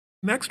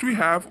Next, we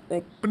have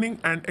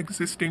opening an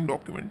existing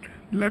document.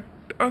 Let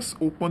us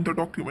open the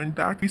document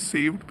that we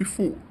saved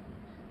before.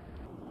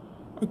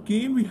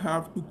 Again, we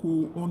have to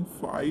go on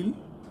File.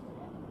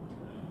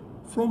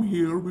 From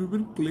here, we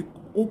will click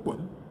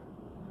Open.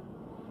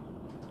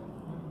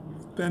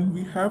 Then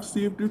we have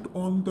saved it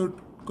on the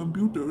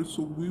computer,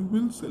 so we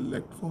will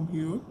select from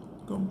here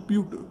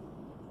Computer.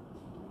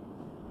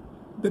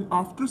 Then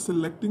after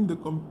selecting the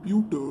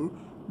computer,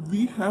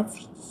 we have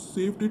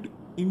saved it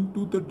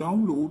into the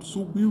download,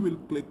 so we will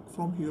click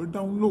from here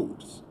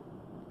Downloads.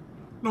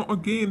 Now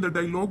again the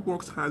dialog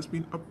box has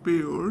been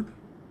appeared.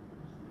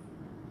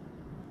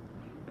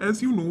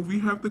 As you know, we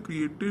have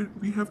created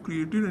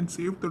and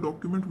saved the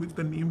document with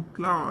the name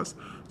class,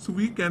 so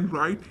we can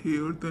write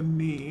here the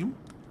name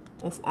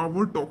of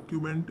our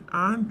document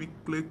and we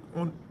click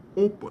on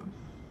open.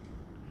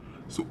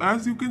 So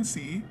as you can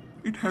see,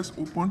 it has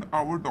opened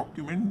our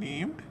document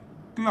named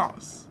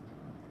class.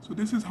 So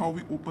this is how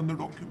we open the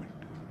document.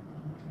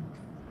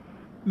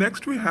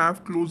 Next we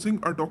have closing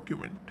a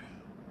document.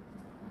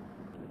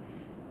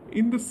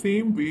 In the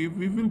same way,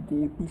 we will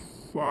go to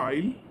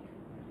File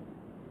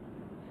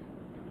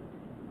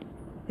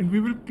and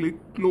we will click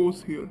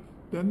Close here.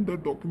 Then the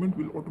document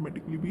will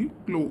automatically be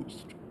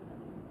closed.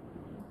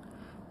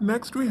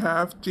 Next we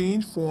have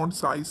change font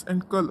size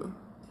and color.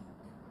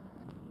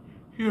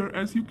 Here,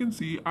 as you can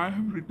see, I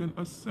have written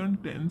a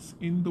sentence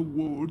in the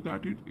Word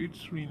that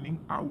it's raining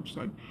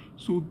outside.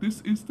 So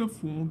this is the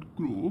font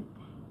group.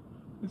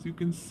 As you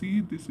can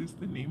see, this is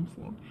the name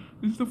font.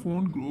 This is the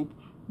font group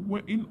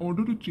where in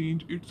order to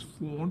change its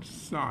font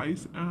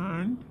size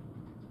and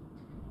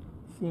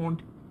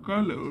font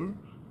color,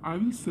 I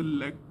will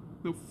select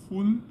the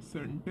full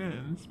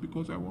sentence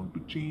because I want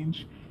to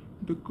change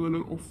the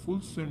color of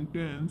full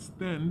sentence.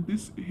 Then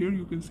this here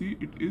you can see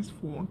it is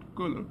font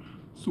color.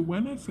 So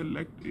when I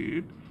select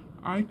it,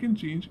 I can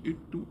change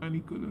it to any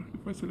color.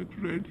 If I select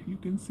red, you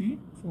can see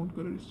font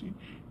color is changed.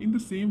 In the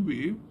same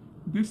way,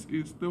 this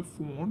is the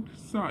font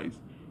size.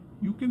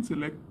 You can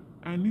select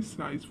any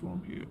size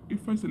from here.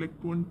 If I select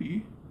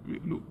 20,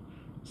 look,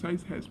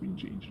 size has been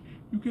changed.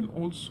 You can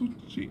also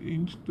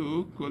change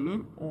the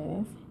color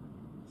of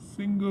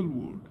single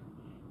word.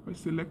 By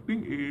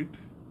selecting it,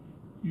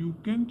 you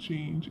can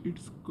change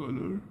its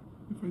color.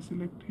 If I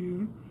select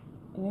here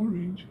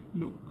orange,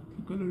 look,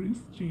 the color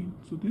is changed.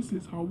 So this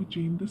is how we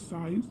change the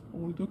size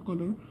or the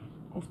color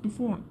of the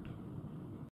font.